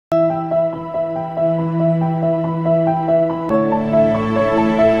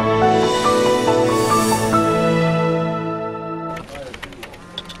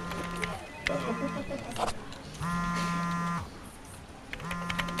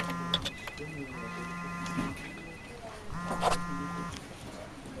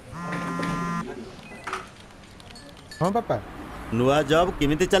हाँ बापा। नुआ जॉब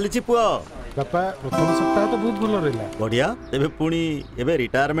केमिति चलीछि पुओ? बापा प्रथम सप्ताह तो बहुत भल रहा। बढ़िया। तेबे पुणी एबे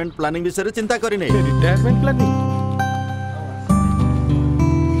रिटायरमेंट प्लानिंग विषय रे चिंता करिने? रिटायरमेंट प्लानिंग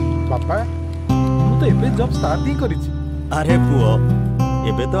बापा मु तो एबे जॉब स्टार्ट ही करिछि। अरे पुओ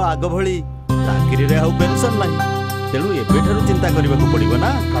एबे तो आग भली चाकरी रे हाउ पेंशन नाही, तेणु एबे ठारू चिंता करबाकू पड़िबो ना।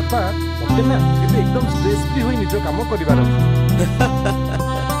 बापा मते ना एबे एकदम स्ट्रेस फ्री होई निज काम करिबार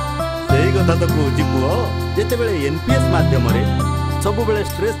सेही कथा तो कहूची पुओ, जेते बेले एनपीएस माध्यम रे सब बेले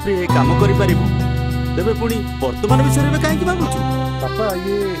स्ट्रेस फ्री हे काम करि परिबो, तेबे पुणी वर्तमान विषय रे काहे कि भाबुछु? पापा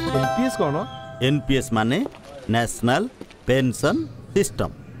ये एनपीएस कोन? एनपीएस माने नेशनल पेंशन सिस्टम।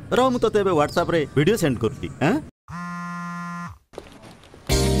 रो मु तो तेबे व्हाट्सएप रे वीडियो सेंड करती। हैं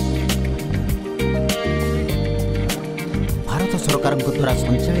भारत सरकार द्वारा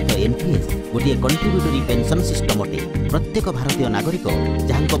संचालित एनपीएस गोटे कंट्रीब्यूटरी पेंशन सिस्टम अटे। प्रत्येक भारतीय नागरिक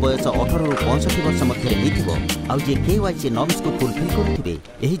जहां बयस 18 रु 65 वर्ष मध्य होइथिबो आउ जे केवाईसी नॉर्म्स को फुलफिल करुथिबे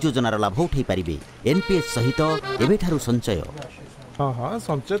एही योजनार लाभ उठाई पारिबे। एनपीएस सहित एबेठारु संचय। हां हां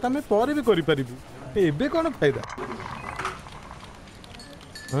संचय त मैं पर भी करि परिबी। एबे कोन फायदा?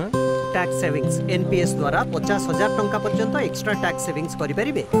 टैक्स सेविंग्स एनपीएस द्वारा 50,000 टंका पर्यंत एक्स्ट्रा टैक्स सेविंग्स करि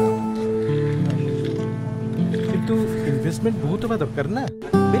परिबे। किंतु इन्वेस्टमेंट बहुत बा दरकार ना?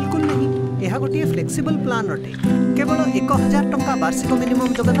 बिल्कुल नहीं, यह गोटे फ्लेक्सिबल प्लान अटे। केवल 1000 टंका वार्षिक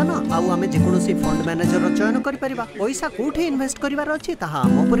मिनिमम योगदान आउ आमे जेकोसी फंड मैनेजर चयन करि परिबा। पैसा कोठे इन्वेस्ट करिवार अछि ताहा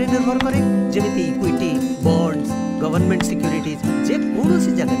हम ऊपर निर्भर करे, जेमिति इक्विटी, बॉन्ड्स, गवर्नमेंट सिक्युरिटीज जे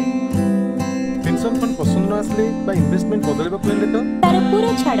कोनोसी जगह रे। पेंशन फंड पसंद न आसले बा इन्वेस्टमेंट बदलबा पहिले तो तार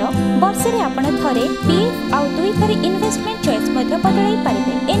पूरा छाड़ वर्ष रे आपण थरे पीएफ आउ दुई थरे इन्वेस्टमेंट चॉइस मध्ये बदलाई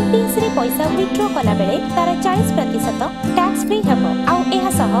पारिबे। एनपीएस रे पैसा विथड्रॉ कला बेले तार 40% टैक्स फ्री हेबो आउ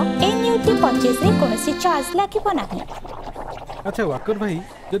एहा सह एन्युटी परचेस रे कोनोसी चार्ज लागिबो नाही। अच्छा वाकर भाई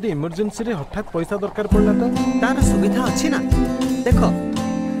जदि इमरजेंसी रे हठात पैसा दरकार पड़ला तो तार सुविधा अछि ना? देखो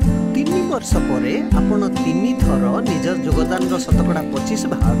 3 वर्ष परे आपण 3 थर निजर योगदान रो 25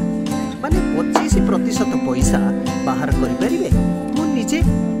 भाग माने 25% पैसा बाहर करि परिबे। मु निजे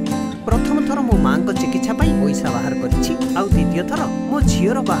प्रथम थर मो मां को चिकित्सा पई पैसा बाहर करिछि आउ द्वितीय थर मो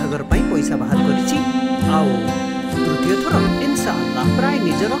झियर बाहागर पई पैसा बाहर करिछि आउ तृतीय थर इंशाअल्लाह प्राय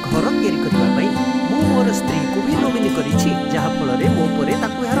निजर घर तयारी करबा पई मु मोर स्त्री को भी नोमिनी करिछि, जहा फल रे मो परे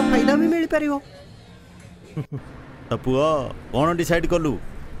ताकू यार फायदा भी मिल परिबो। त पुओ कोन डिसाइड करलु?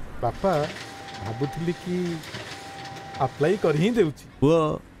 पापा भाबुथली कि अप्लाई कर ही देउछि। पुओ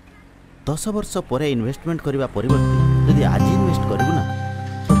 10 वर्ष पर इन्वेस्टमेंट करने परिवर्ते यदि आज इन्वेस्ट करू ना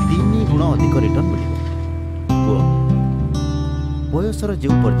तो 3 गुण अधिक रिटर्न मिल। बयसर जो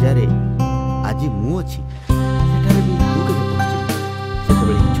पर्याय आज मु अच्छी सेठारे भी तू के पहुँची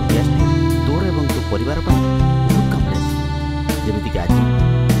से छुट्टिया तोर एवं तो परिवार बहुत काम जमीक आज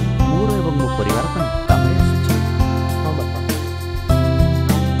मोर एवं मो परिवार काम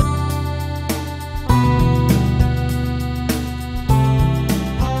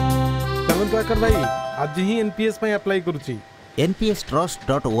भाई आज ही एनपीएस पे अप्लाई करूची।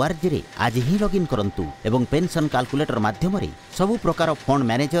 npstrust.org रे आज ही लॉगिन करंतु एवं पेंशन कैलकुलेटर माध्यम रे सबु प्रकार फंड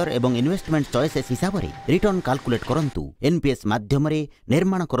मैनेजर एवं इन्वेस्टमेंट चॉइसेस हिसाब रे रिटर्न कैलकुलेट करंतु। एनपीएस माध्यम रे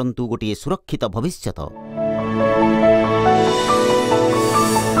निर्माण करंतु गोटे सुरक्षित भविष्यत।